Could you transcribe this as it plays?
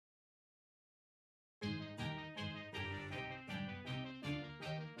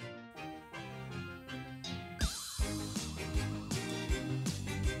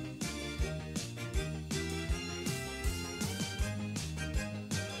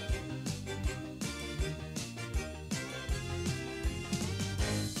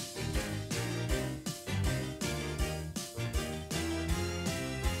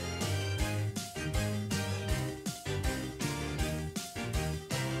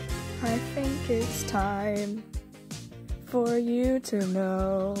I think it's time for you to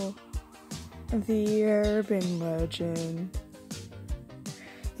know the urban legend.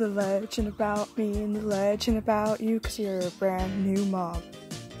 The legend about me and the legend about you, 'cause you're a brand new mob.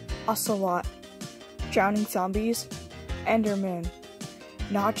 Ocelot, drowning zombies, enderman,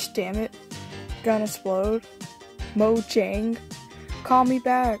 notch, damn it, gonna explode, Mojang, call me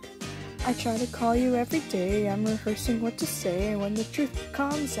back. I try to call you every day, I'm rehearsing what to say, and when the truth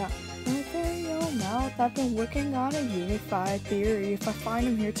comes out, open your mouth. I've been working on a unified theory. If I find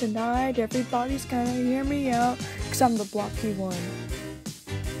him here tonight, everybody's gonna hear me out, 'cause I'm the blocky one.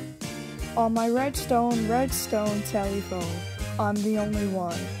 On my redstone telephone, I'm the only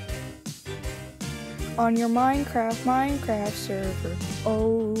one. On your Minecraft server,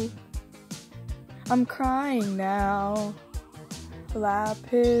 oh, I'm crying now.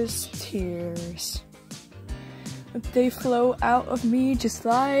 Lapis tears, they flow out of me just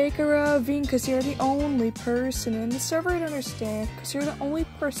like a ravine, 'cause you're the only person in the server who'd understand, 'cause you're the only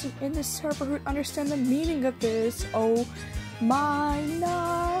person in the server who'd understand the meaning of this. Oh my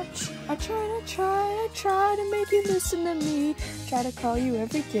notch, I try to make you listen to me, try to call you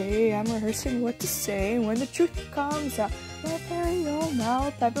every day, I'm rehearsing what to say, when the truth comes out, open your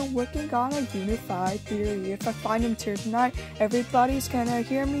mouth. I've been working on a unified theory. If I find him here tonight, everybody's gonna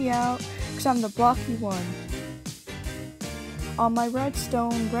hear me out, 'cause I'm the blocky one. On my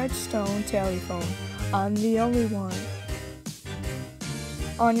redstone telephone, I'm the only one.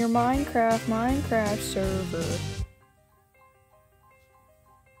 On your Minecraft server,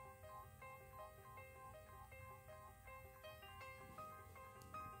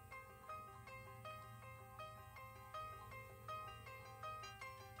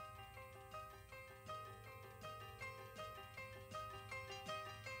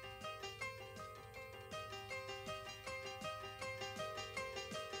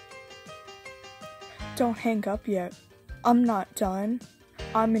 don't hang up yet. I'm not done.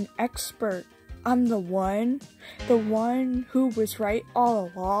 I'm an expert. I'm the one who was right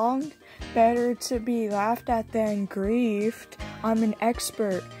all along. Better to be laughed at than grieved. I'm an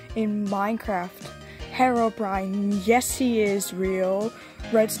expert in Minecraft. Herobrine, yes he is real.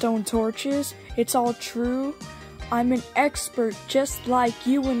 Redstone torches, it's all true. I'm an expert just like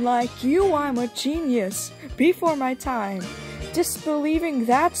you, and like you I'm a genius before my time. Disbelieving,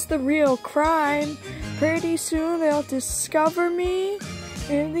 that's the real crime. Pretty soon they'll discover me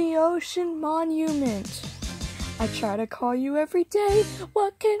in the ocean monument. I try to call you every day,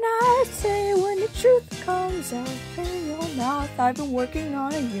 what can I say when the truth comes out in your mouth? I've been working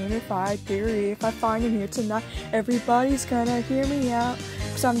on a unified theory. If I find him here tonight, everybody's gonna hear me out,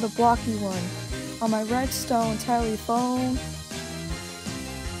 'cause I'm the blocky one. On my redstone telephone,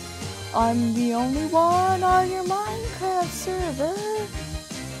 I'm the only one. On your Minecraft server,